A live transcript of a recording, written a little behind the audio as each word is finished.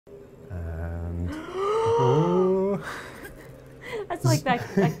That's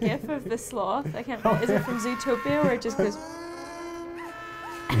like that gif of the sloth. I can't. Is it from Zootopia where it just goes?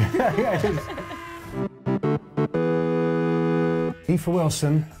 Yeah, it is. Aoife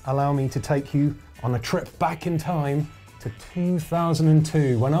Wilson, allow me to take you on a trip back in time to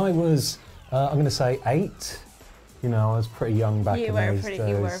 2002 when I was, I'm going to say 8. You know, I was pretty young back in those days.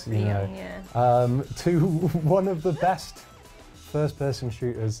 You were pretty young, yeah. To one of the best first-person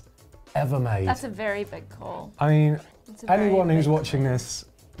shooters ever made. That's a very big call. I mean, anyone who's watching this,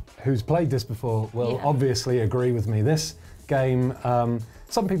 who's played this before, will obviously agree with me. This game,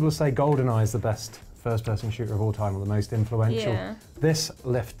 some people say GoldenEye is the best first-person shooter of all time, or the most influential. Yeah. This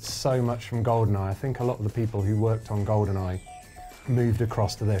lifts so much from GoldenEye. I think a lot of the people who worked on GoldenEye moved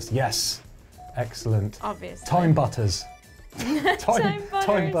across to this. Yes, excellent. Obviously. TimeSplitters. TimeSplitters.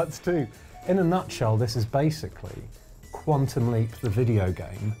 Time Butts too. In a nutshell, this is basically Quantum Leap, the video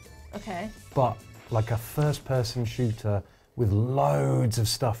game. Okay. But like a first-person shooter with loads of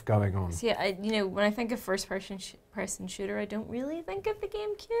stuff going on. See, you know, when I think of first-person shooter, I don't really think of the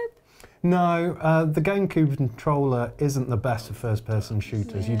GameCube. No, the GameCube controller isn't the best of first-person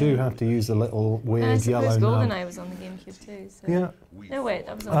shooters. You do have to use a little weird yellow nub. GoldenEye was on the GameCube too. So. Yeah. No, wait,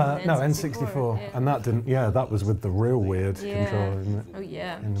 that was on the N64. Yeah. And that didn't. Yeah, that was with the real weird controller, isn't it? Oh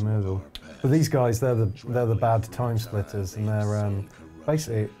yeah. In the middle. But these guys, they're the bad time splitters, and they're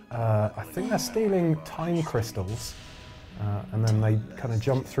basically, I think they're stealing time crystals. And then they kind of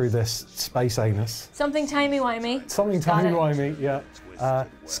jump through this space anus. Something timey-wimey. Something timey-wimey, yeah.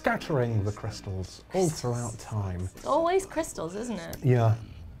 Scattering the crystals all throughout time. It's always crystals, isn't it? Yeah.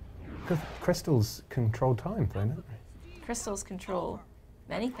 Because crystals control time, don't it? Crystals control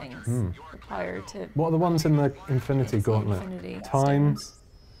many things required to... What are the ones in the Infinity Gauntlet? Time,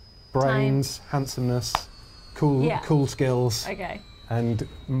 brains, handsomeness, cool skills, and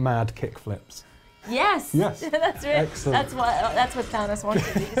mad kickflips. Yes. Yes. That's right. Excellent. That's what Thanos wanted.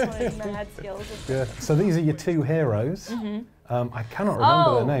 He just wanted mad skills. Yeah. So these are your two heroes. I cannot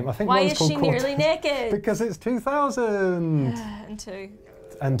remember their name. I think why one's is called she nearly naked? Because it's 2000. And two.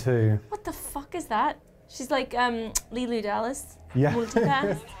 2. What the fuck is that? She's like Lilu Dallas. Yeah.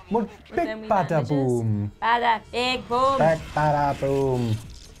 Multicast. Big bada boom. Bada big boom. Big bada boom.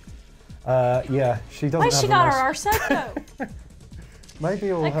 Yeah, she doesn't. Why she got her arse out though?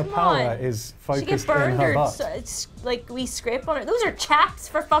 Maybe all her power is focused in her butt. So it's like we scrape on her. Those are chaps,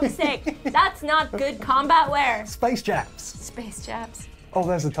 for fuck's sake. That's not good combat wear. Space chaps. Space chaps. Oh,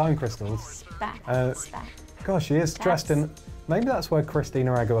 there's the time crystals. Spack. Gosh, she is dressed in. Maybe that's where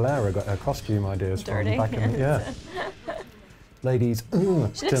Christina Aguilera got her costume ideas from. Back in, yeah. Ladies. She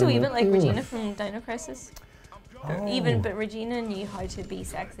looks a wee bit like Regina from Dino Crisis. But Regina knew how to be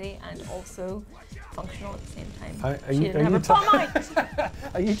sexy and also functional at the same time. She didn't have her palm out.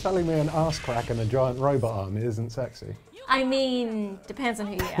 Are you telling me an arse crack and a giant robot arm isn't sexy? I mean, depends on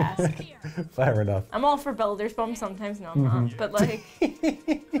who you ask. Fair enough. I'm all for builder's bum, sometimes not, but like,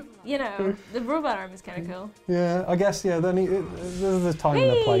 you know, the robot arm is kind of cool. Yeah, I guess, yeah, there's a time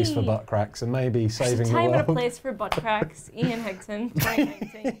and a place for butt cracks, and maybe saving the world. There's a time and a place for butt cracks. Ian Higson,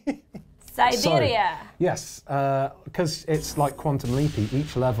 2019. Siberia. So, yes, because it's like Quantum Leapy,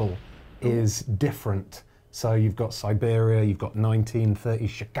 each level is different. So you've got Siberia, you've got 1930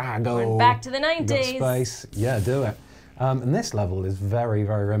 Chicago. We're back to the 90s. You've got space. Yeah, do it. And this level is very,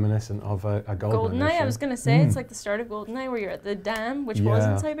 very reminiscent of a GoldenEye. I was going to say, it's like the start of GoldenEye where you're at the dam, which was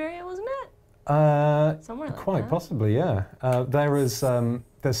in Siberia, wasn't it? Somewhere like quite that. Possibly, yeah.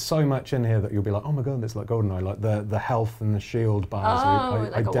 There's so much in here that you'll be like, oh my god, it's like GoldenEye. Like the health and the shield bars are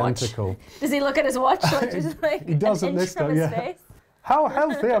like identical. Does he look at his watch like just like he doesn't an inch this from time, his face? How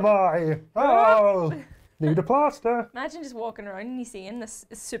healthy am I? Oh, need a plaster. Imagine just walking around and you seeing this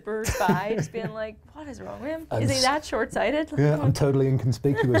super spy just being like, what is wrong with him? Is he that short-sighted? Yeah, I'm totally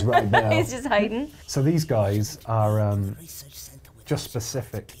inconspicuous right now. He's just hiding. So these guys are just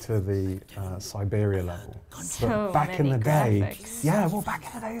specific to the Siberia level. So back in the day, back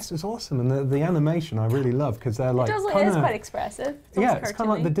in the day, this was awesome, and the animation I really love because they're like it is quite expressive. It's kind of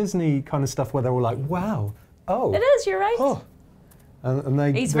like the Disney kind of stuff where they're all like, wow, oh, it is. You're right. Oh.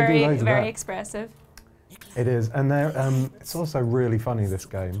 And he's they very do loads of that. expressive. It is, and they're it's also really funny. This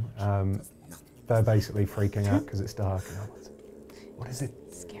game, they're basically freaking out because it's dark. What is it?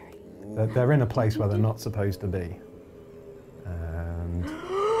 It's scary. They're in a place where they're not supposed to be. And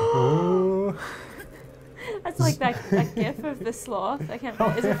that's like that gif of the sloth. I can't.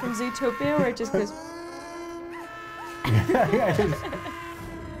 Is it from Zootopia where it just goes? Yeah, it is.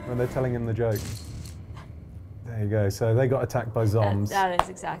 When they're telling him the joke. There you go. So they got attacked by zombies. That is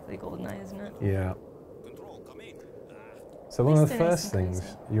exactly GoldenEye, isn't it? Yeah. So one of the first things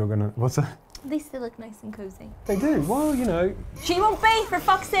you're gonna... What's that? At least they look nice and cozy. They do. Well, you know. She won't be, for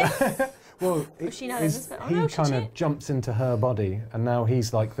fuck's sake. Well, she not in this bit? Oh, he no, kind of jumps into her body, and now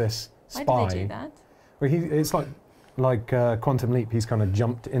he's like this spy. Why did they do that? Well, it's like Quantum Leap. He's kind of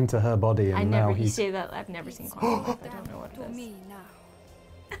jumped into her body, and now he's. You say that. I've never seen Quantum Leap. I don't know what it is.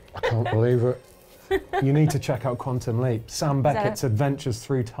 I can't believe it. You need to check out Quantum Leap. Sam Beckett's Adventures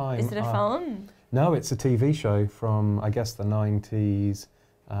Through Time. Is it a film? No, it's a TV show from, I guess, the 90s.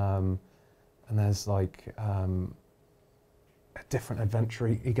 And there's like a different adventure.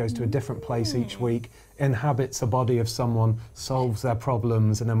 He goes to a different place each week, inhabits a body of someone, solves their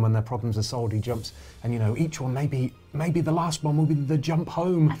problems, and then when their problems are solved, he jumps. And you know, each one, maybe the last one will be the jump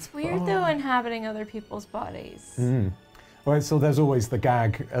home. That's weird though, inhabiting other people's bodies. Well, so there's always the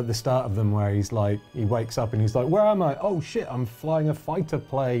gag at the start of them where he's like, he wakes up and he's like, where am I? Oh shit, I'm flying a fighter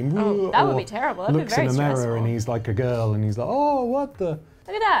plane. Oh, that would be terrible. That'd looks be very in a mirror stressful. and he's like a girl and he's like, oh, what the?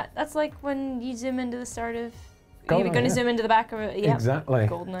 Look at that. That's like when you zoom into the start of... GoldenEye, You're going to zoom into the back of it. Yeah. Exactly.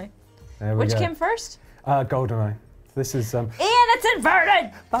 GoldenEye. Which came first? GoldenEye. This is... Ian, it's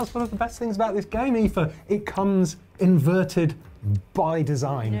inverted! That's one of the best things about this game, Aoife. It comes inverted by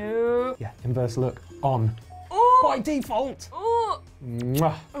design. No. Yeah, inverse look on. Ooh. By default. Ooh.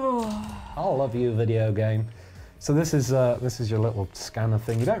 Mwah. I love you, video game. So this is your little scanner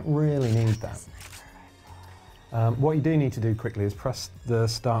thing. You don't really need that. What you do need to do quickly is press the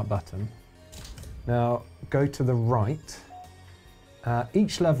start button. Now go to the right.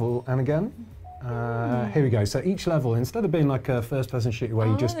 Each level, and again, here we go. So each level, instead of being like a first-person shooter where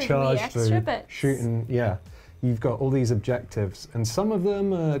you just charge through shooting, you've got all these objectives, and some of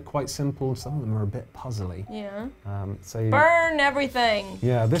them are quite simple, some of them are a bit puzzly. Yeah. So burn everything.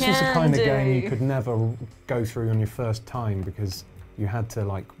 Yeah, this was the kind of game you could never go through on your first time because you had to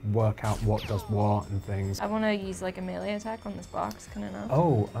like work out what does what and things. I want to use like a melee attack on this box. Can I not?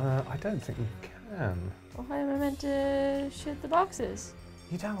 Oh, I don't think you can. Well, how am I meant to shoot the boxes?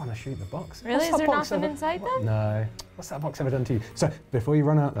 You don't want to shoot the box. Really? Is there nothing inside them? No. What's that box ever done to you? So before you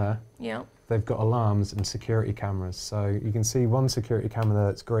run out there, they've got alarms and security cameras. So you can see one security camera there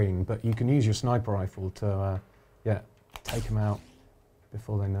that's green, but you can use your sniper rifle to, take them out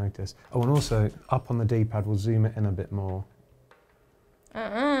before they notice. Oh, and also up on the D-pad, we'll zoom it in a bit more.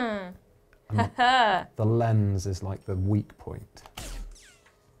 The lens is like the weak point.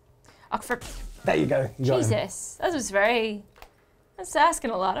 There you go. You Jesus, that was very... That's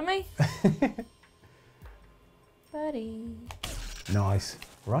asking a lot of me. Buddy. Nice.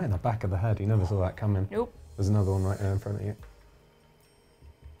 Right in the back of the head. You never saw that coming. Nope. There's another one right there in front of you.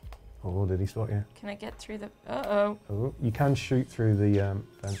 Oh, did he spot you? Can I get through the... Uh-oh. Oh, you can shoot through the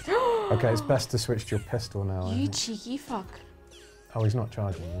vent. Okay, it's best to switch to your pistol now. You cheeky fuck. Oh, he's not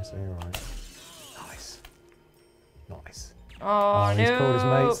charging you, so you're right. Nice. Nice. Oh, no. He's called his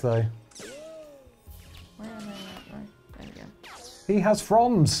mates, though. Where am I at? There we go. He has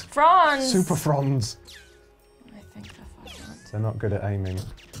fronds. Fronds. Super fronds. I think the fuck not. They're not good at aiming.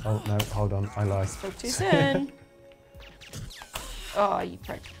 Oh, no, hold on, I lied. Spoke too soon. Oh, you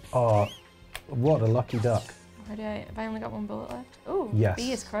prick. Oh, what a lucky duck. Have I only got one bullet left? Oh, yes.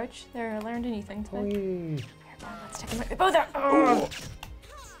 B is crouch. There, I learned a new thing today. Whee. Let's take them out. Both are. Oh.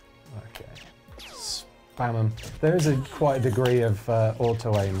 Okay. Spam them. There is quite a degree of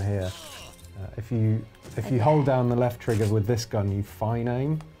auto aim here. If you hold down the left trigger with this gun, you fine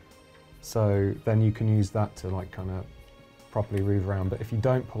aim. So then you can use that to like kind of properly move around. But if you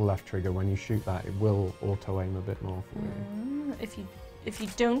don't pull left trigger when you shoot that, it will auto aim a bit more for you. If you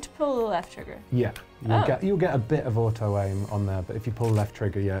don't pull the left trigger. Yeah, you'll get a bit of auto aim on there, but if you pull left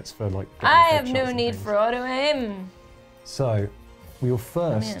trigger, yeah, it's for like. I have no need for auto aim. So,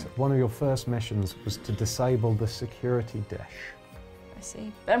 one of your first missions was to disable the security dish. I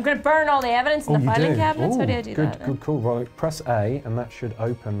see. But I'm going to burn all the evidence in the filing cabinets. How do I do that? Good, cool. Right, press A, and that should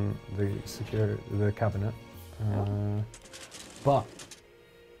open the cabinet. But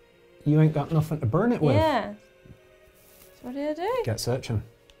you ain't got nothing to burn it with. Yeah. What do I do? Get searching.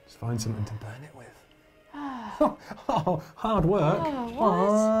 Just find something to burn it with. Oh, hard work. Oh,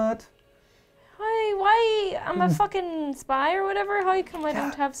 what? Why? I'm a fucking spy or whatever. How come I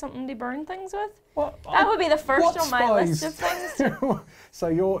don't have something to burn things with? What? That would be the first on my list of things. So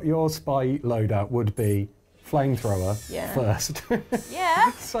your spy loadout would be flamethrower first.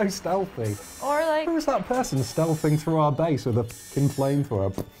 Yeah. So stealthy. Or like... Who was that person stealthing through our base with a fucking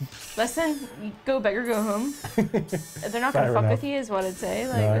flamethrower? Listen, you go big or go home. They're not going to fuck with you is what I'd say.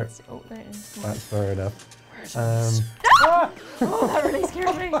 Like, no. Oh, there it is. That's fair enough. Oh, that really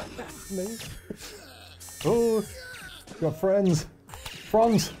scared me. Oh, you got friends.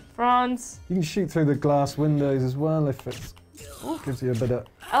 Franz. Franz. You can shoot through the glass windows as well if it's Gives you a bit of...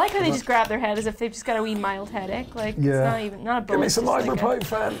 I like how they just grab their head as if they've just got a wee mild headache. Like, it's not even, not a bullet. Give me some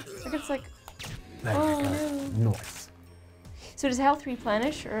ibuprofen. Like, it's like, there you go. Nice. So does health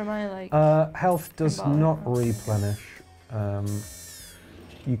replenish, or am I like... health does not replenish.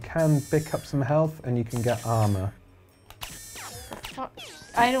 You can pick up some health and you can get armor.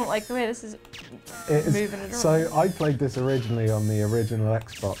 I don't like the way this is moving it around. So I played this originally on the original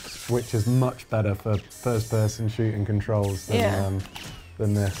Xbox, which is much better for first-person shooting controls than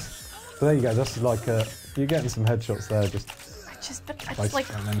this. So there you go. That's like you're getting some headshots there. I just like.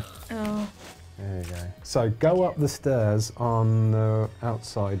 Oh. There you go. So go up the stairs on the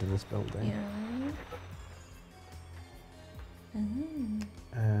outside of this building. Yeah.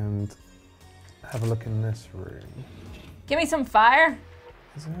 And have a look in this room. Give me some fire.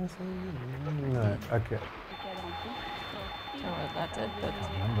 Is there anything? No. Okay. I don't know what that did, but I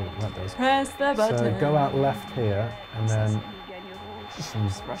remember what that does. Press the button. So go out left here, and then some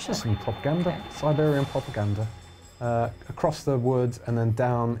propaganda, Siberian propaganda. Across the woods, and then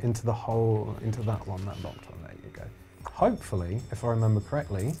down into the hole, into that one, that locked one. There you go. Hopefully, if I remember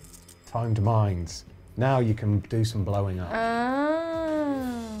correctly, timed mines. Now you can do some blowing up.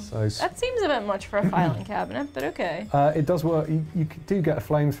 So that seems a bit much for a filing cabinet, but okay. It does work. You do get a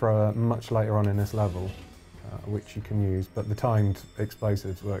flamethrower much later on in this level, which you can use, but the timed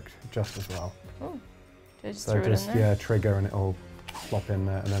explosives work just as well. Oh, so just trigger and it'll plop in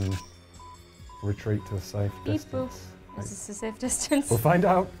there and then retreat to a safe distance. Is this a safe distance? We'll find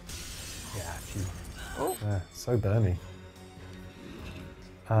out. Yeah, so burny.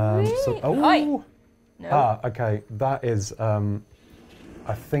 No. Okay, that is,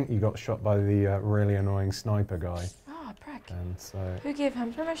 I think you got shot by the really annoying sniper guy. Oh, prick. And so... Who gave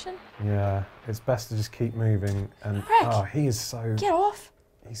him permission? Yeah, it's best to just keep moving and... Prick. Oh, he is so... Get off!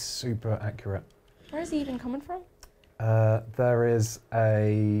 He's super accurate. Where is he even coming from? There is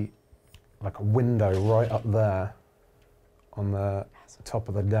a window right up there on the top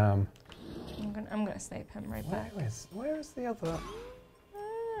of the dam. I'm gonna snipe him right back. Where is the other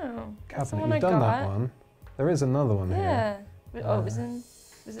cabinet? You've done that one. There is another one here. Yeah. Oh, it was in...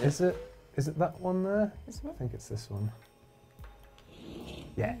 Is it that one there? This one? I think it's this one.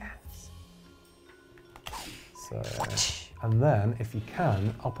 Yeah. So, and then, if you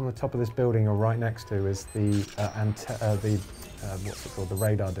can, up on the top of this building or right next to is the what's it called? The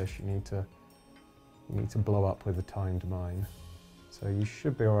radar dish. You need to blow up with a timed mine. So you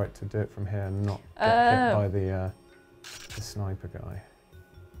should be all right to do it from here and not get hit by the sniper guy.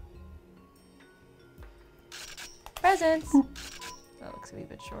 Presents. That looks a wee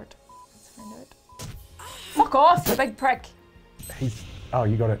bit short. Let's find out. Fuck off, you big prick! Oh,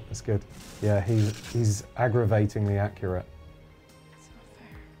 you got it. That's good. Yeah, he's aggravatingly accurate. It's not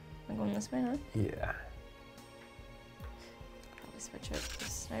fair. I'm going this way now. Yeah. Probably switch out to the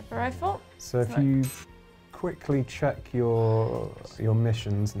sniper rifle. So if you quickly check your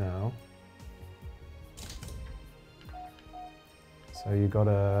missions now. So you got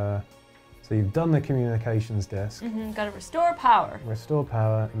a. So you've done the communications disk. Got to restore power. Restore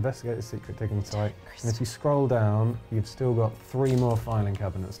power, investigate the secret digging site. And if you scroll down, you've still got 3 more filing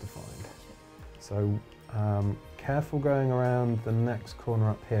cabinets to find. So careful going around the next corner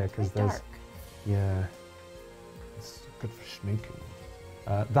up here, because there's... dark. Yeah. It's good for sneaking.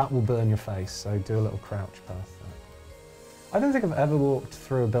 That will burn your face, so do a little crouch past that. I don't think I've ever walked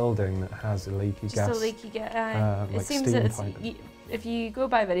through a building that has a leaky gas. Just a leaky gas. It seems that it's... If you go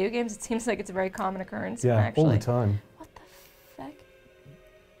by video games, it seems like it's a very common occurrence. Yeah, actually. all the time. What the fuck?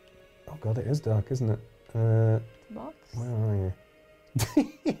 Oh god, it is dark, isn't it? The box? Where are you?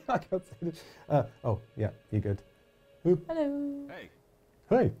 I can't see it. Oh, yeah, you're good. Oop. Hello.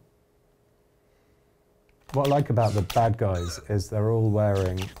 Hey. What I like about the bad guys is they're all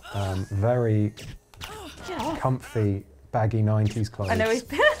wearing very comfy, baggy 90s clothes. I know, he's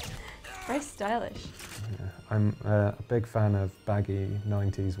very stylish. Yeah, I'm a big fan of baggy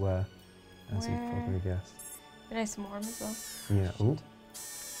 90s wear, as you've probably guessed. Be nice and warm as well. Yeah. Ooh.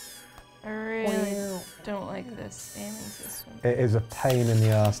 I really don't like this aiming system. It is a pain in the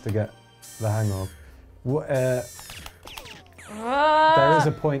ass to get the hang of. There is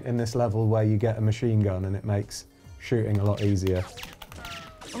a point in this level where you get a machine gun and it makes shooting a lot easier.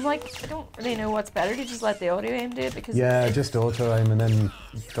 I'm like, I don't really know what's better to just let the auto aim do it, because... Yeah, just auto aim and then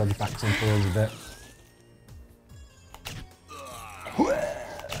dodge backs and forwards a bit.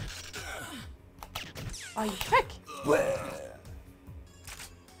 Oh, you prick!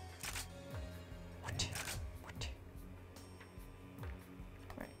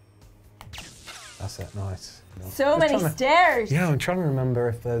 That's it, nice. So many stairs! Yeah, I'm trying to remember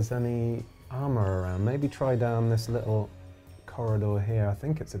if there's any armor around. Maybe try down this little corridor here. I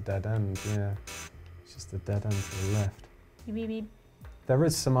think it's a dead end, yeah. It's just a dead end to the left. Beep, beep, beep. There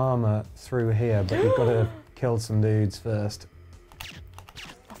is some armor through here, but you've got to kill some dudes first.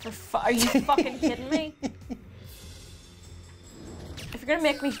 Oh, are you fucking kidding me? If you're gonna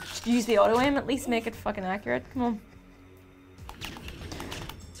make me use the auto aim, at least make it fucking accurate. Come on.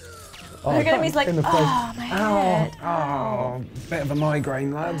 Oh, Look at him, he's like, oh, my head. Oh, bit of a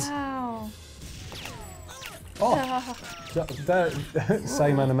migraine, lads. Ow. Oh,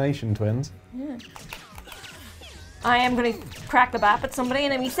 same animation, twins. Yeah. I am gonna crack the bap at somebody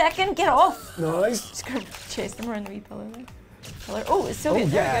in a wee second. Get off. Nice. Just gonna chase them around the wee pillar. Oh, it's so good.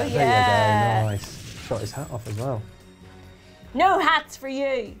 Yeah, there we go. There Yeah. you go. Nice. Shot his hat off as well. No hats for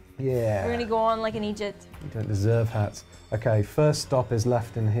you. Yeah. We're gonna go on like an Egypt. You don't deserve hats. Okay, first stop is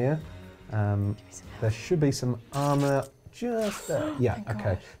left in here. There should be some armor just there. Yeah, okay.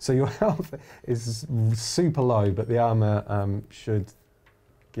 God. So your health is super low, but the armor should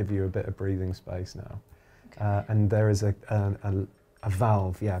give you a bit of breathing space now. Okay. And there is a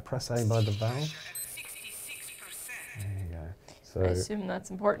valve. Yeah, press A by the valve. There you go. So, I assume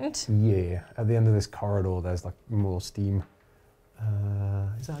that's important. Yeah, at the end of this corridor, there's like more steam.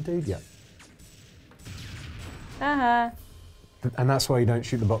 Is that a dude? Yeah. Haha. And that's why you don't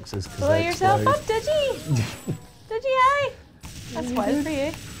shoot the boxes. Blow yourself up, did you? Did you, eh? That's wild for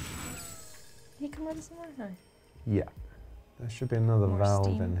you. You come out of somewhere now? Yeah. There should be another More valve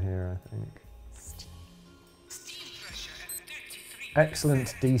steam. in here, I think.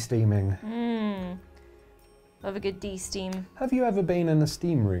 Excellent de-steaming. Love a good de-steam. Have you ever been in a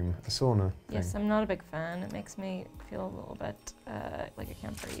steam room, a sauna thing? Yes, I'm not a big fan. It makes me feel a little bit like I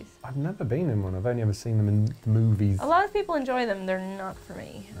can't breathe. I've never been in one. I've only ever seen them in the movies. A lot of people enjoy them. They're not for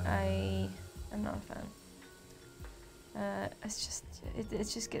me. I am not a fan. It's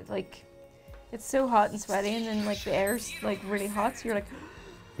just get like, it's so hot and sweaty, and then like the air's like really hot, so you're like,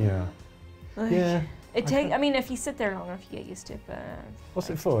 yeah. like, Yeah. I mean, if you sit there long enough, you get used to it. But what's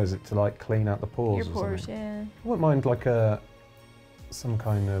it for? Is it to like clean out the pores? your or pores, something? yeah. I wouldn't mind like some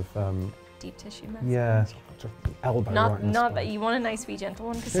kind of Deep tissue method. yeah, just elbow. Not right in the not spine. that you want a nice wee gentle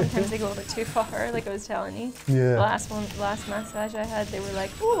one, because sometimes they go a bit too far. Like I was telling you. Yeah. The last massage I had, they were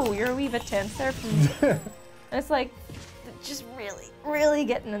like, "Ooh, you're a wee bit tense there." And it's like, just really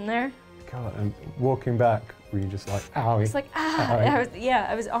getting in there. God, and walking back, were you just like, owie? It's like, I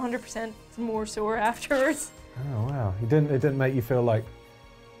was 100% more sore afterwards. Oh wow! It didn't make you feel like.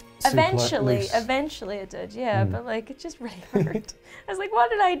 Eventually it did, yeah. But like, it just really hurt. I was like, what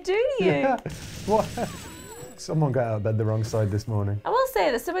did I do to you? Yeah. What? Someone got out of bed the wrong side this morning. I will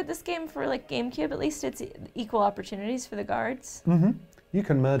say this about this game for like GameCube. At least it's equal opportunities for the guards. Mm-hmm. You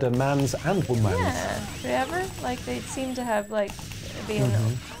can murder mans and womans. Yeah, whoever. Like they seem to have like being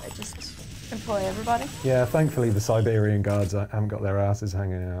just employ everybody. Yeah, thankfully the Siberian guards haven't got their asses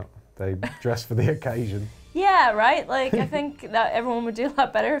hanging out. They dress for the occasion. Yeah, right. Like I think that everyone would do a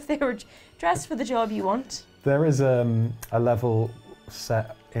lot better if they were dressed for the job you want. There is a level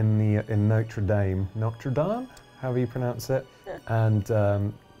set in Notre Dame, however you pronounce it, and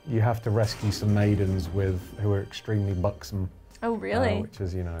you have to rescue some maidens who are extremely buxom. Oh really? Which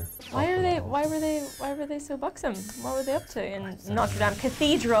is, you know. Why were they so buxom? What were they up to in Notre Dame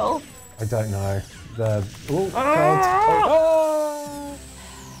Cathedral? I don't know. God.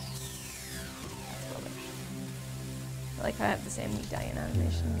 I like how I have the same dying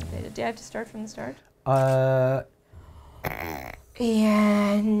animation as they did. Do I have to start from the start?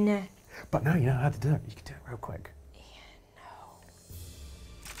 Ian. But no, you know how to do it. You can do it real quick. Ian, no.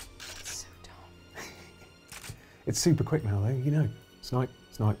 That's so dumb. It's super quick now, though. You know, snipe,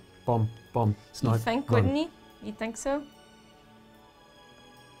 snipe, bomb, bomb, snipe. You'd think, run. wouldn't you? You'd think so.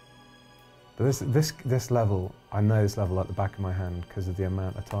 But this level, I know this level at the back of my hand because of the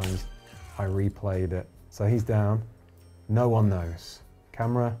amount of times I replayed it. So he's down. No one knows.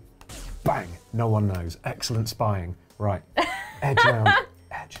 Camera, bang, no one knows. Excellent spying. Right, edge round,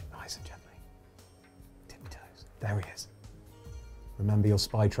 edge, nice and gently. Tiptoes, there he is. Remember your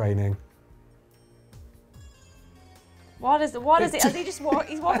spy training. What is it? Is he just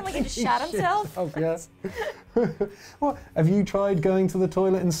he's walking like he just shot himself? Oh, yeah. What? Have you tried going to the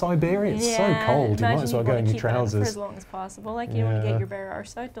toilet in Siberia? It's so cold, you might as well go in your trousers. For as long as possible. Like, you don't want to get your bare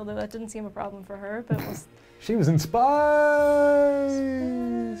arse out, although that didn't seem a problem for her, but it was... She was in space!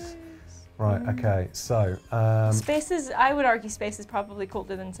 Right, okay, so... Space I would argue space is probably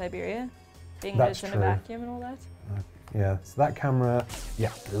colder than Siberia, being that it's in a vacuum and all that. Yeah, so that camera,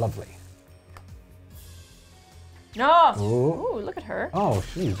 yeah, lovely. No! Ooh, look at her. Oh,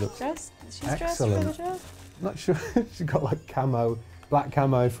 she's dressed for excellent. the job. Not sure, she's got like camo, black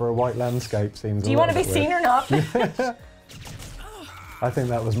camo for a white landscape seems. Do you want to be seen or not? I think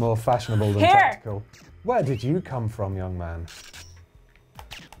that was more fashionable than tactical. Where did you come from, young man?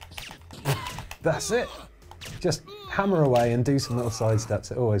 That's it. Just hammer away and do some little side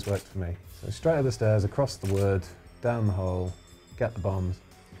steps. It always works for me. So straight up the stairs, across the wood, down the hole, get the bombs.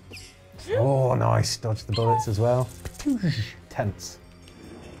 Oh, nice. Dodge the bullets as well. Tense.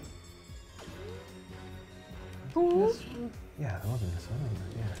 Ooh. Yeah, there wasn't this one,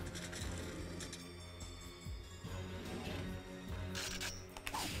 yeah.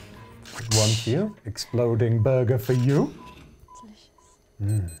 One for you. Exploding burger for you.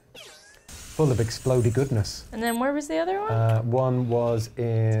 Delicious. Full of explodey goodness. And then where was the other one? One was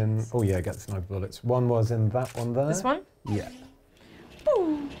in... Oh yeah, get the sniper bullets. One was in that one there. This one? Yeah.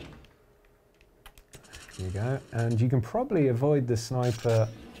 Ooh. There you go. And you can probably avoid the sniper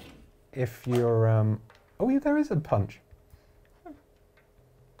if you're... Oh yeah, there is a punch.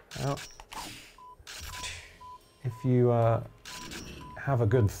 Well, if you have a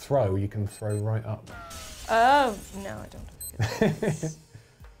good throw, you can throw right up. Oh, no, I don't.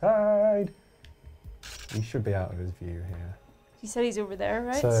 Hide! He should be out of his view here. You said he's over there,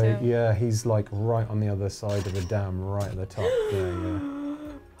 right? So yeah, he's like right on the other side of the dam, right at the top. Yeah, yeah.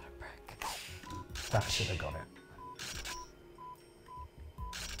 What a prick. That should have got it.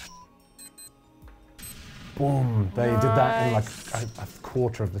 Boom! They did that in like a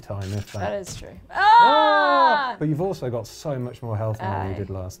quarter of the time, if that. That is true. Ah! But you've also got so much more health than you did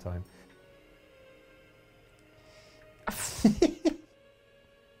last time.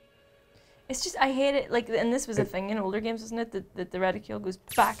 It's just, I hate it, like, and this was a thing in older games, wasn't it? That the reticule goes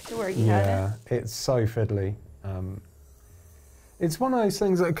back to where you had it. Yeah, it's so fiddly. It's one of those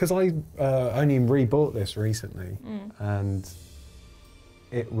things that, because I only rebought this recently, and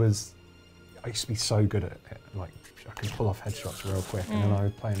it was, I used to be so good at it, like, I could pull off headshots real quick, and then I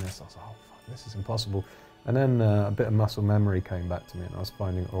was playing this, I was like, oh fuck, this is impossible. And then a bit of muscle memory came back to me, and I was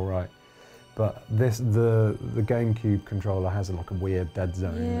finding it all right. But the GameCube controller has like a weird dead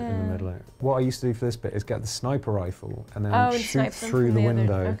zone in the middle of it. What I used to do for this bit is get the sniper rifle and then shoot through the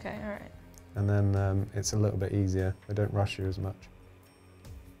window. Okay, all right. And then it's a little bit easier. They don't rush you as much.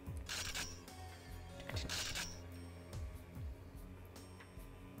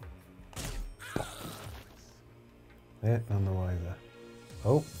 Yeah, none the wiser.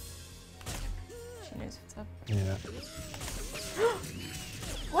 Oh. She knows what's up. Yeah.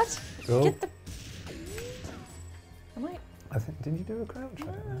 What? Oh. Get the... Am I think, did you do a crouch?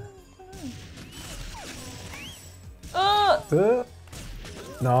 I don't know.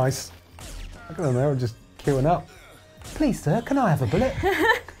 Nice. Look at them, they're all just queuing up. Please, sir, can I have a bullet?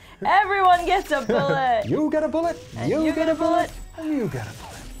 Everyone gets a bullet. You get a bullet, and you get a bullet, and you get a bullet.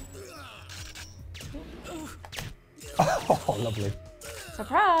 Oh, lovely.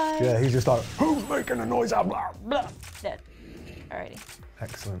 Surprise. Yeah, he's just like, who's making a noise out? Blah, blah. Dead. Alrighty.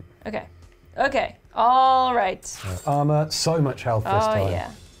 Excellent. Okay. Okay. All right. Armor, so much health this time. Oh,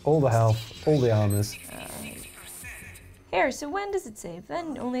 yeah. All the health, all the armors. Here, so when does it save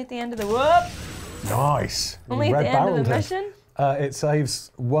then? Only at the end of the whoop? Nice. Only at the end of the mission? It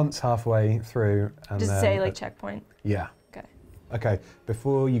saves once halfway through. And does it then, say like checkpoint? Yeah. Okay. Okay,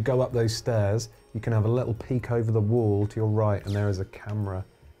 before you go up those stairs, you can have a little peek over the wall to your right and there is a camera.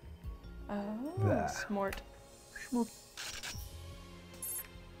 Oh, there. smart. Smart.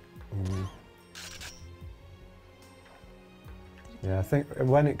 Yeah, I think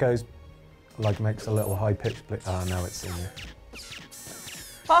when it goes, like makes a little high pitch blip. Ah, now it's in there.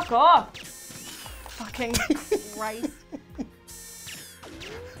 Fuck off! Fucking Christ.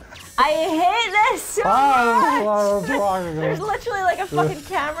 I hate this so much! There's literally like a fucking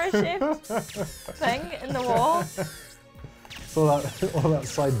camera shift thing in the wall. all that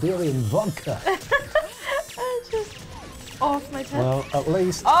Siberian vodka. It's just off my tip. Well, at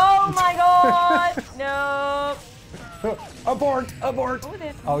least. Oh my god! No. Abort! Abort!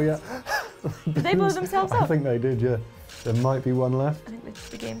 Oh yeah. Did they blow themselves up? I think they did, yeah. There might be one left. I think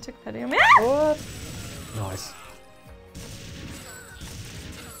the game took pity on me. What? Nice.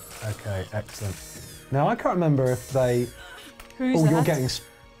 Okay, excellent. Now I can't remember if they... Who's that? You're getting...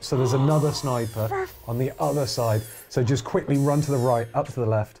 So there's another sniper on the other side. So just quickly run to the right, up to the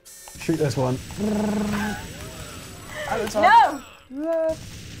left. Shoot this one. At the top. No!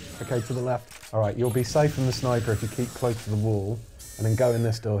 Okay, to the left. All right, you'll be safe from the sniper if you keep close to the wall and then go in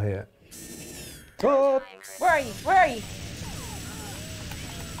this door here. Oh. Where are you? Where are you?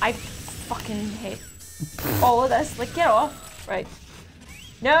 I fucking hate all of this. Like, get off. Right.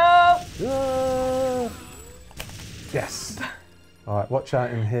 No! Yes. All right, watch out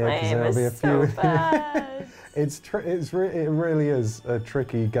in here My because aim there'll be a is so few. bad. It really is a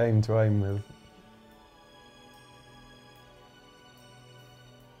tricky game to aim with.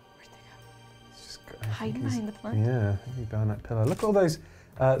 Hiding behind the plant. Yeah, he's behind that pillar. Look at all those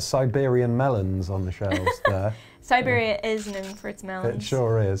Siberian melons on the shelves there. Siberia is known for its melons. It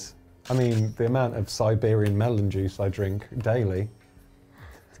sure is. I mean, the amount of Siberian melon juice I drink daily.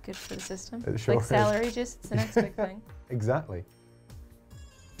 It's good for the system. It sure like is. celery juice, it's the next big thing. Exactly.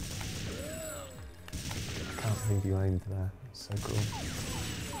 I can't believe you aimed there. It's so cool.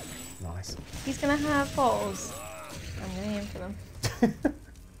 Nice. He's gonna have balls. I'm gonna aim for them.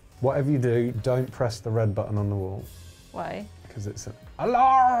 Whatever you do, don't press the red button on the wall. Why? Because it's an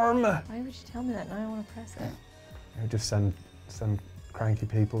alarm! Why would you tell me that? Now I want to press it. You just send cranky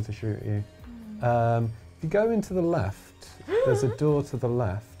people to shoot at you. If you go into the left, there's a door to the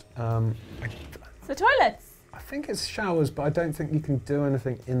left. It's the toilets! I think it's showers, but I don't think you can do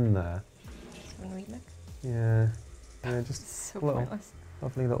anything in there. Someone read Nick? Yeah, just So a little, pointless.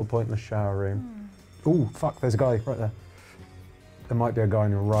 lovely little pointless shower room. Ooh, fuck, there's a guy right there. There might be a guy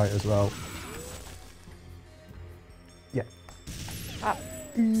on your right as well. Yeah. Ah.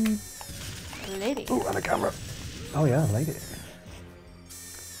 Lady. Ooh, and a camera. Oh yeah, lady.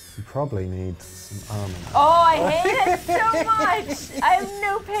 You probably need some armor. Oh, I hate it so much! I have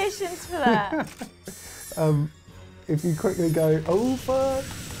no patience for that. If you quickly go over.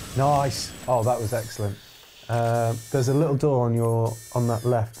 Nice. Oh, that was excellent. There's a little door on that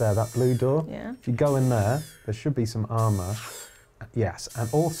left there, that blue door. Yeah. If you go in there, there should be some armor. Yes, and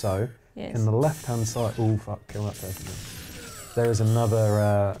also in the left-hand side. Oh fuck! Kill that person. There is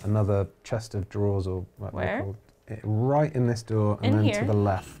another chest of drawers, or what they're called. Right in this door, and then to the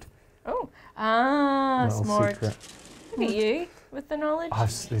left. Oh, Little smart. secret. Look at you with the knowledge.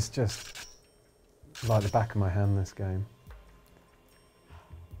 It's just like the back of my hand. This game.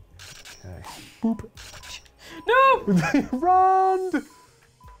 Okay. Boop. No! Run!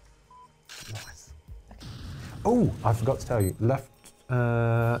 Nice. Oh, I forgot to tell you. Left,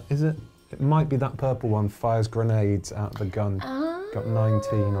 is it? It might be that purple one. Fires grenades out of the gun. Got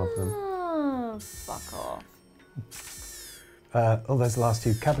 19 of them. Oh, fuck off. Oh, there's the last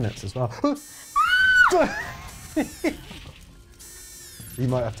two cabinets as well. You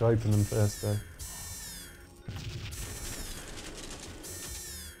might have to open them first, though.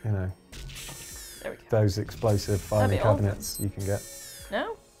 You know. There we go. Those explosive filing cabinets you can get.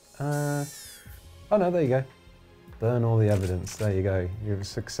 No? Oh no, there you go. Burn all the evidence. There you go. You've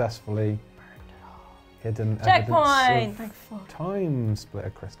successfully hidden checkpoint! evidence of time splitter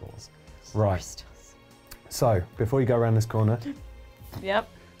crystals. Right. So, before you go around this corner, yep.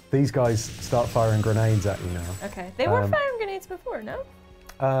 These guys start firing grenades at you now. Okay. They were firing grenades before, no?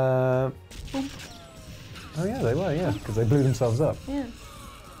 Oh yeah, they were, yeah, because they blew themselves up. Yeah.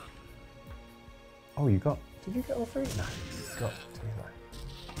 Oh, did you get all three? No, you got two there.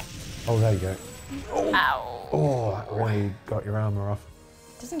 Oh, there you go. Oh, ow. Oh, that really got your armour off.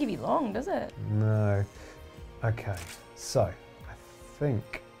 Doesn't give you long, does it? No. Okay, so I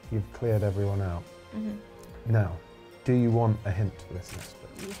think you've cleared everyone out. Now, do you want a hint for this next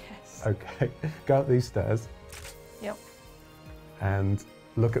bit? Yes. Okay, go up these stairs. Yep. And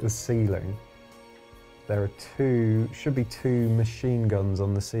look at the ceiling. There are should be two machine guns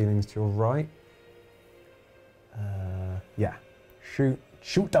on the ceilings to your right. Yeah,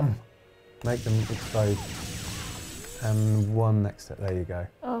 shoot them. Make them explode. And one next to it, there you go.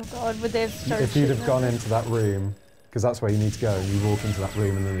 Oh God, would they have started If you'd have gone into that room, because that's where you need to go, and you walk into that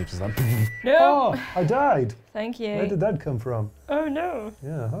room and then you're just like, no! Oh, I died! Thank you. Where did that come from? Oh no.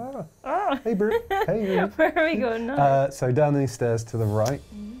 Yeah, Ah. Hey bro, hey. Where are we going now? So down these stairs to the right,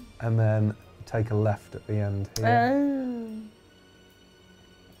 and then take a left at the end here.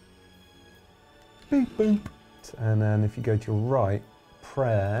 Beep, boop. And then if you go to your right,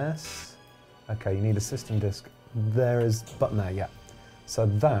 press. Okay, you need a system disk. There is button there, yeah. So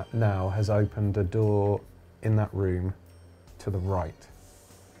that now has opened a door in that room to the right.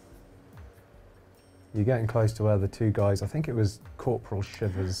 You're getting close to where the two guys, I think it was Corporal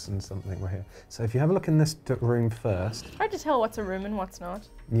Shivers and something were here. So if you have a look in this room first. Hard to tell what's a room and what's not.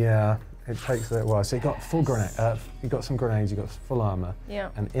 Yeah, it takes a little while. So you got full grenade, you got some grenades, you got full armor. Yeah.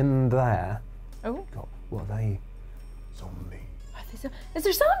 And in there, oh, got, what are they? Zombie. Is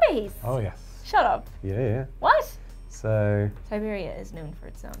there zombies? Oh yes. Shut up. Yeah. What? So Siberia is known for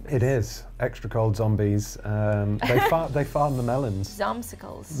its zombies. it is extra cold zombies. They farm the melons.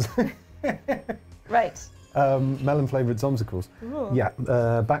 Zomsicles. Right. Melon flavoured zomsicles. Ooh. Yeah.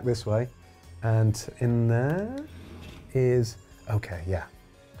 Back this way, and in there is okay. Yeah.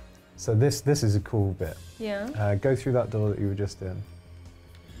 So this is a cool bit. Yeah. Go through that door that you were just in.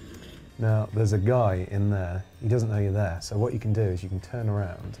 Now, there's a guy in there. He doesn't know you're there. So what you can do is you can turn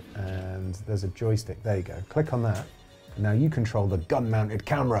around and there's a joystick. There you go. Click on that. And now you control the gun-mounted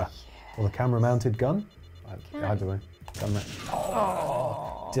camera. Or the camera-mounted gun. Either way. Gun that.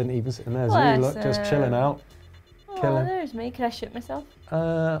 Oh. Didn't even sit in there. Zoo, look, just chilling out. Oh, there's me. Can I shoot myself?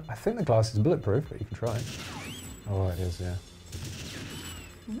 I think the glass is bulletproof, but you can try. Oh, it is, yeah.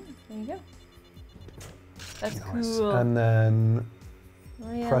 There you go. That's Nice. cool. And then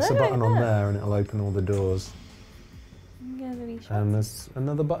press a button on there and it'll open all the doors. And there's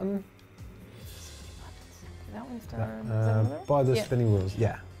another button. That one's done. By the spinning wheels.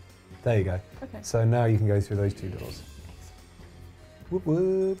 Yeah. There you go. Okay. So now you can go through those 2 doors. Whoop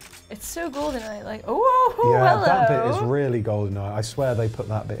whoop. It's so GoldenEye, like, oh, yeah, hello. that bit is really GoldenEye. I swear they put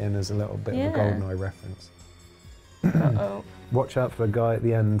that bit in as a little bit of a GoldenEye reference. Uh-oh. Watch out for the guy at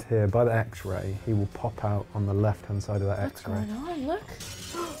the end here, by the X-ray. He will pop out on the left-hand side of that X-ray. What's going on? Look.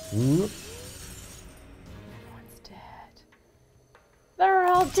 Whoop. Everyone's dead. They're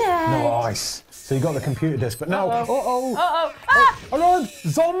all dead. Nice. So you got the computer disc, but now, Uh-oh. Ah! Oh no,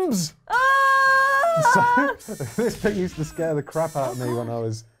 zombs! Ah! So, this bit used to scare the crap out of me when I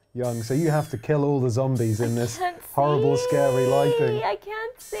was young. So you have to kill all the zombies in this horrible, scary lighting. I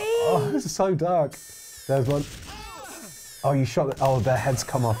can't see. Oh, this is so dark. There's one. Oh, you shot. Their heads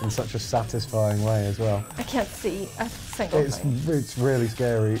come off in such a satisfying way as well. I can't see a single thing. It's really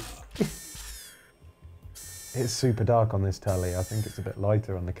scary. It's super dark on this telly. I think it's a bit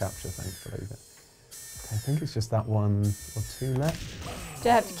lighter on the capture, thankfully. But I think it's just that 1 or 2 left. Do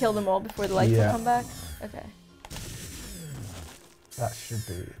I have to kill them all before the lights will come back? Okay. That should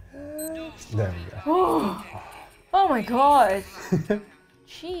be. There we go. Oh my god.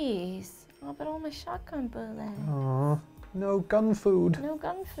 Jeez. Oh, but all my shotgun bullets. Aw, no gun food. No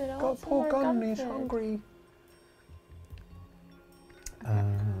gun food. Got poor gun, he's hungry.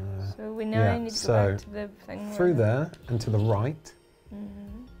 So we now need to go back to the thing. Through there and to the right.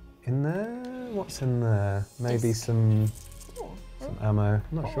 Mm-hmm. In there? What's in there? Maybe some ammo. I'm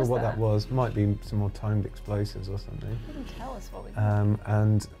not sure what that was. Might be some more timed explosives or something. You didn't tell us what we got.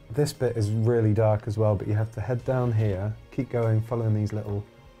 And this bit is really dark as well, but you have to head down here, keep going, following these little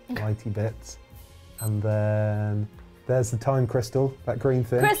lighty bits. And then there's the time crystal, that green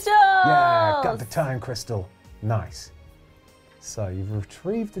thing. Crystal! Yeah, got the time crystal. Nice. So you've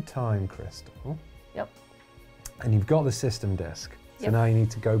retrieved the time crystal. Yep. And you've got the system disc. So now you need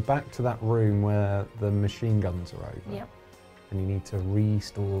to go back to that room where the machine guns are over. Yep. And you need to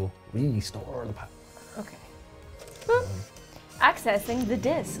restore the power. Okay. Boop. Accessing the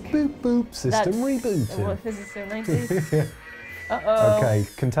disc. Boop boop, system rebooted. Oh, this is so 90s. Uh-oh. Okay,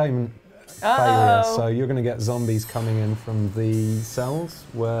 containment failure. So you're going to get zombies coming in from the cells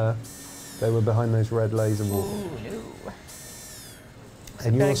where they were behind those red laser walls. Ooh, no.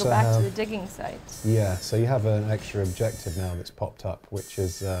 And you also go back have, to the digging site. Yeah, so you have an extra objective now that's popped up, which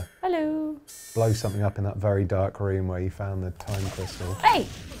is hello. Blow something up in that very dark room where you found the time crystal. Hey!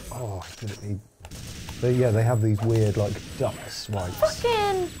 Oh, did it need... Yeah, they have these weird, like, duck swipes.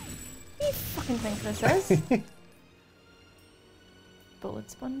 Fucking... What do you fucking think this is? Bullet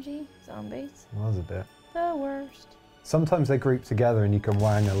spongy zombies. Was a bit. The worst. Sometimes they group together and you can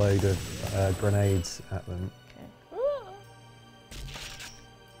wang a load of grenades at them.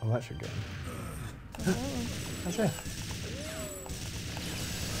 Oh, that should go. That's it.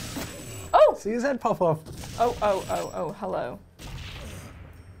 Oh! See his head pop off. Oh, hello.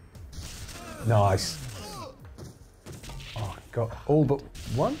 Nice. Oh, got all but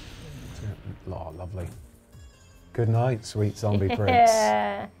one? Oh, lovely. Good night, sweet zombie prince.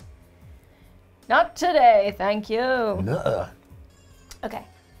 Not today, thank you. Nuh-uh. Okay.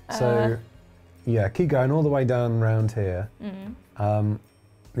 So, yeah, keep going all the way down round here.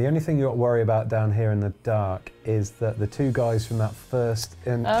 The only thing you got to worry about down here in the dark is that the 2 guys from that first...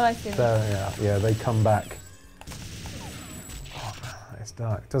 I see. Yeah, they come back. Oh, it's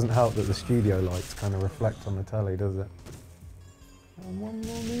dark. It doesn't help that the studio lights kind of reflect on the telly, does it? One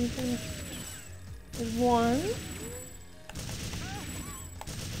more maybe? There's one.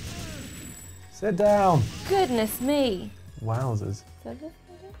 Sit down. Goodness me. Wowzers. Is that it?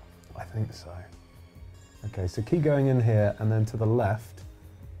 I think so. Okay, so keep going in here, and then to the left,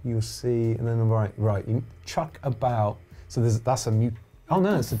 you'll see, and then right, you chuck about. So that's a mute. Oh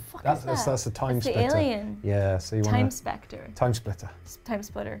no, that's a time that's splitter. The alien. Yeah, so you want Time Spectre. Time splitter. Time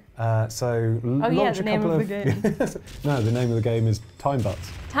Splitter. So launch the a name couple of the game. No, the name of the game is Time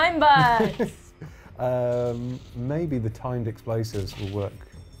Butts. Time Butts. Maybe the timed explosives will work.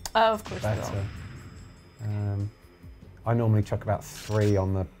 Oh, of course better. They will. I normally chuck about 3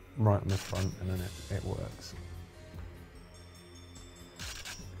 on the right on the front, and then it works.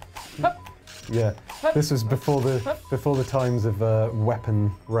 Yeah, this was before the times of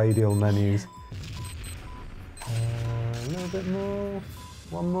weapon radial menus. A little bit more.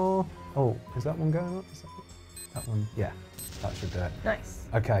 One more. Oh, is that one going up? That one? Yeah, that should do it. Nice.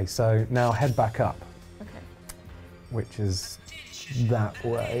 Okay, so now head back up. Okay. Which is that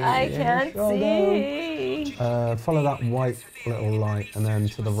way. I can't see. Follow that white little light and then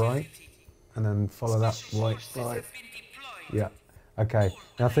to the right. And then follow that white light. Yeah. Okay,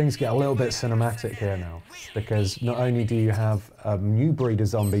 now things get a little bit cinematic here now, because not only do you have a new breed of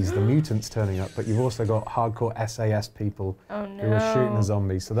zombies, the mutants turning up, but you've also got hardcore SAS people who are shooting the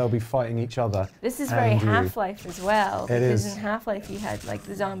zombies, so they'll be fighting each other. This is very Half-Life as well, because in Half-Life you had like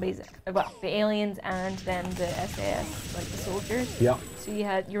the zombies, well, the aliens and then the SAS, like the soldiers. Yeah. So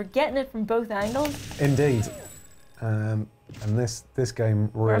you were getting it from both angles. Indeed. And this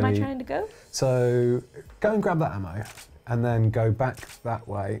game really... Where am I trying to go? So go and grab that ammo. And then go back that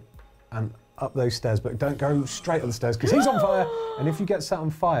way and up those stairs, but don't go straight up the stairs because he's on fire. And if you get set on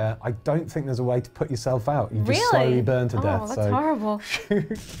fire, I don't think there's a way to put yourself out. You just slowly burn to death. Oh, that's horrible.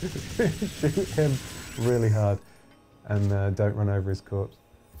 Shoot him really hard and don't run over his corpse.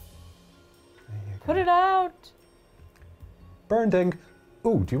 Put it out. Burn ding.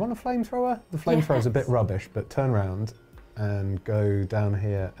 Ooh, do you want a flamethrower? The flamethrower's a bit rubbish, but turn around and go down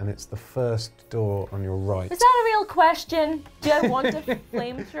here, and it's the first door on your right. Is that a real question? Do I want a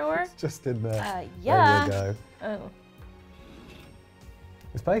flamethrower? It's just in there. Yeah. There you go. Oh.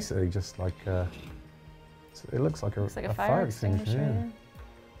 It's basically just like it looks like a fire extinguisher.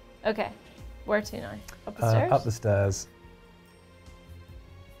 Yeah. Okay, where to now? Up the stairs? Up the stairs.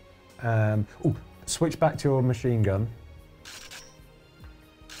 Ooh, switch back to your machine gun.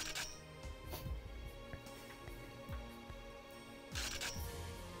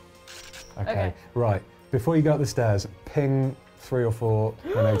 Okay, right. Before you go up the stairs, ping 3 or 4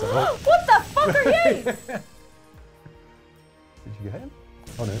 grenades. What the fuck are you? Did you get him?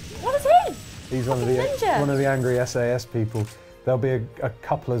 Oh no. What is he? He's one of the angry SAS people. There'll be a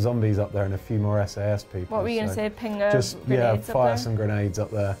couple of zombies up there and a few more SAS people. What were you going to say? Ping just grenades up fire there? some grenades up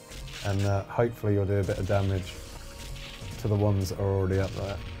there, and hopefully you'll do a bit of damage to the ones that are already up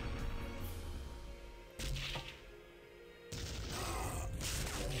there.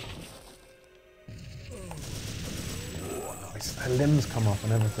 Her limbs come off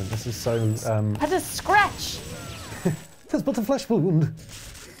and everything. This is so... Had a scratch! There's but a flesh wound!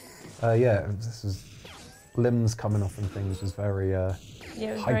 Yeah, this was... Limbs coming off and things was very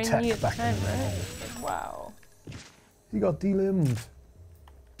high-tech back in the day. Right? Wow. You got de-limbed.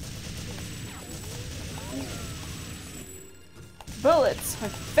 Bullets!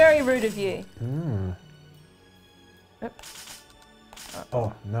 Very rude of you.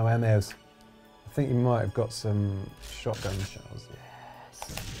 Oh, no MAs. I think you might have got some shotgun shells. Yes.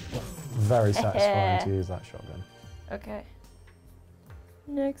 Very satisfying to use that shotgun. Okay.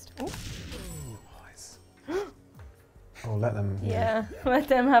 Next. Ooh. Nice. Oh, let them. Yeah, let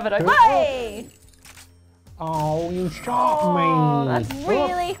them have it. Hey! Oh, you shot me! That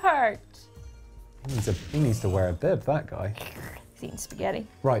really hurt. He needs to wear a bib, that guy. He's eating spaghetti.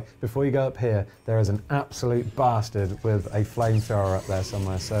 Right, before you go up here, there is an absolute bastard with a flamethrower up there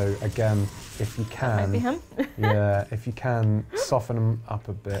somewhere. So again, if you can, that might be him. yeah, if you can soften him up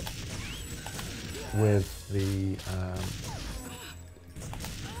a bit with the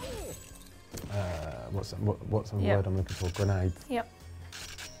what's the word I'm looking for? Grenade. Yep.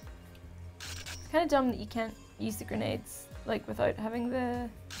 It's kind of dumb that you can't use the grenades like without having the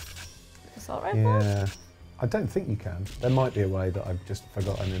assault rifle. Yeah. I don't think you can. There might be a way that I've just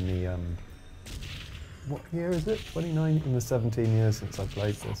forgotten in the, what year is it? 29 in the 17 years since I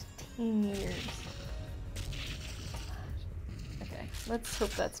played this. 17 years. Okay, let's hope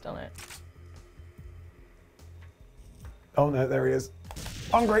that's done it. Oh no, there he is.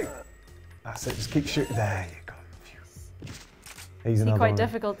 Hungry! That's it, just keep shooting. There you go. He's another quite one.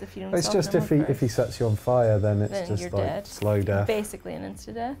 Difficult if you don't It's just if he sets you on fire, then it's just like dead. Slow death. Basically an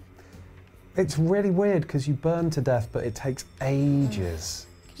insta-death. It's really weird because you burn to death, but it takes ages.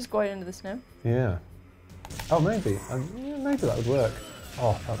 Just go out into the snow. Yeah. Oh, maybe. Maybe that would work.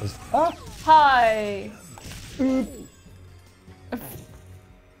 Oh, that was... Ah! Hi!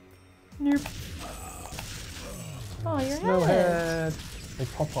 Nope. Oh, your head. They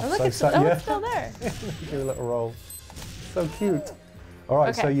pop off. Oh, look, so it's still there. Do a little roll. So cute. All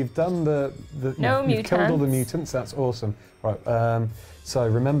right, so you've done you've killed all the mutants. That's awesome. Right. So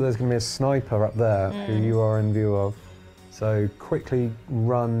remember, there's going to be a sniper up there who you are in view of. So quickly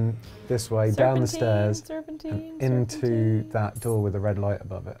run this way, down the stairs, and into that door with the red light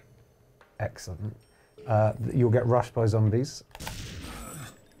above it. Excellent. You'll get rushed by zombies.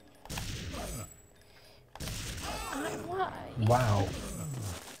 Wow.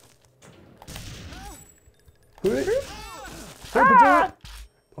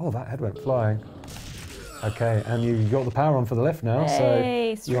 Oh, that head went flying. Okay, and you got the power on for the lift now,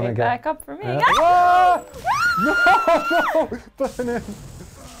 hey, so you want to straight back up for me. Ah! No! Burn him!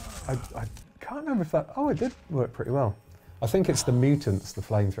 I can't remember if that... Oh, it did work pretty well. I think it's the mutants the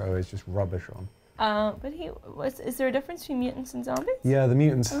flamethrower is just rubbish on. But is there a difference between mutants and zombies? Yeah, the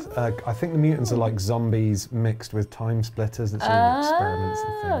mutants, I think the mutants are like zombies mixed with TimeSplitters. It's all experiments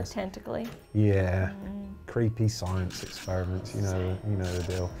and things. Oh, tentacly. Yeah, creepy science experiments, you know the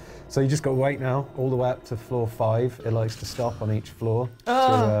deal. So you just got to wait now, all the way up to floor 5. It likes to stop on each floor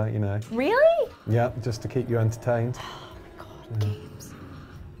to, you know. Really? Yeah, just to keep you entertained. Oh my god, games.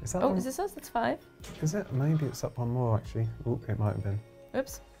 Is that is this us? That's 5? Is it? Maybe it's up one more actually. Oh, it might have been.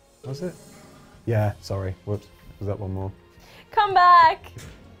 Oops. Was it? Yeah, sorry. Whoops. Was that one more? Come back!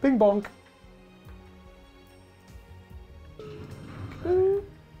 Bing bonk. Okay.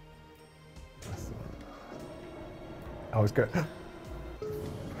 Oh, it's good.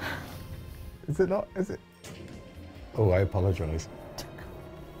 Is it not? Is it? Oh, I apologise.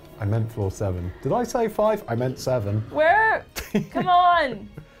 I meant floor 7. Did I say 5? I meant 7. Where? Come on!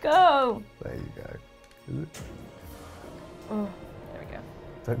 Go! There you go. Is it? Oh, there we go.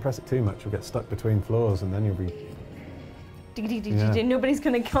 Don't press it too much, you'll get stuck between floors and then you'll be... Yeah. Nobody's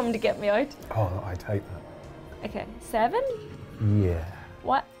gonna come to get me out. Oh, I'd hate that. Okay, 7? Yeah.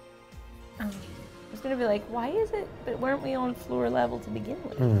 What? I was gonna be like, why is it? But weren't we on floor level to begin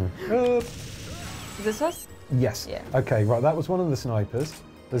with? Is this us? Yes. Yeah. Okay, right, that was one of the snipers.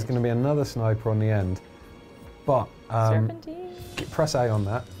 There's going to be another sniper on the end. But, Serpentine. press A on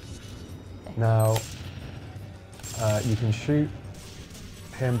that. Now, you can shoot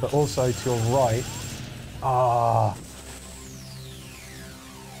him, but also to your right.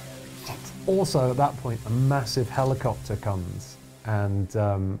 Also, at that point, a massive helicopter comes and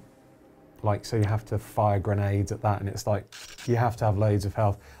so you have to fire grenades at that, and it's like you have to have loads of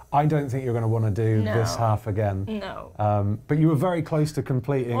health. I don't think you're going to want to do this half again. No. But you were very close to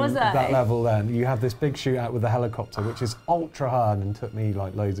completing that level then. You have this big shootout with the helicopter, which is ultra hard and took me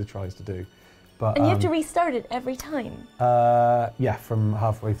like loads of tries to do. But, and you have to restart it every time. Yeah, from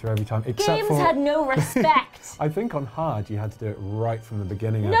halfway through every time. Games had no respect. I think on hard you had to do it right from the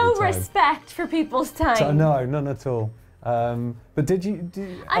beginning every no time. respect for people's time. So, no, none at all. But did you?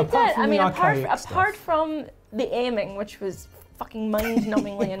 I did. I mean, apart from the aiming, which was fucking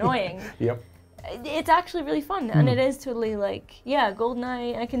mind-numbingly annoying. Yep. It's actually really fun, and it is totally like, yeah,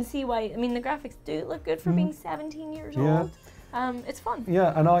 GoldenEye. I can see why. I mean, the graphics do look good for being 17 years old. It's fun.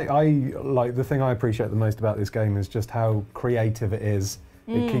 Yeah, and I like the thing I appreciate the most about this game is just how creative it is.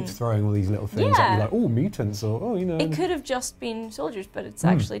 It keeps throwing all these little things at you, like, oh, mutants, or, oh, you know. It could have just been soldiers, but it's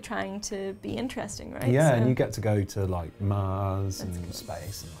actually trying to be interesting, right? Yeah, and you get to go to, like, Mars and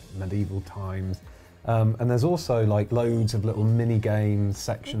space and, like, medieval times. And there's also, like, loads of little mini-game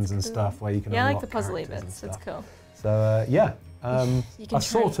sections and stuff where you can unlock I like the puzzly bits. That's cool. So, yeah, a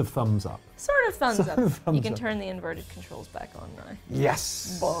sort of thumbs up. Sort of thumbs up. You can turn the inverted controls back on now.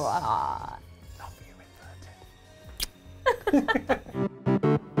 Yes! Blah. Love you, inverted.